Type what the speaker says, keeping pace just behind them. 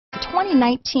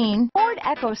2019 Ford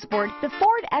EcoSport, the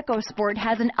Ford EcoSport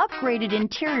has an upgraded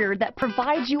interior that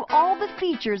provides you all the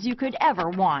features you could ever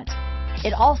want.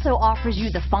 It also offers you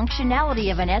the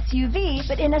functionality of an SUV,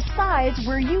 but in a size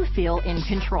where you feel in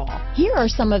control. Here are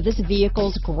some of this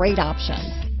vehicle's great options: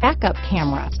 backup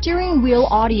camera, steering wheel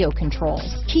audio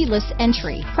controls, keyless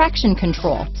entry, traction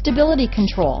control, stability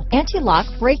control, anti-lock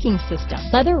braking system,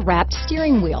 leather-wrapped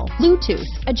steering wheel,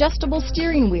 Bluetooth, adjustable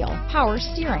steering wheel, power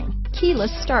steering,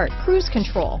 keyless start, cruise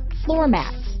control, floor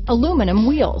mats, aluminum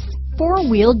wheels,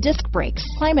 four-wheel disc brakes,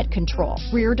 climate control,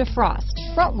 rear defrost,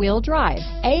 front-wheel drive,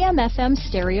 AM/FM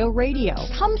stereo radio.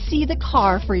 Come see the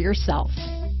car for yourself.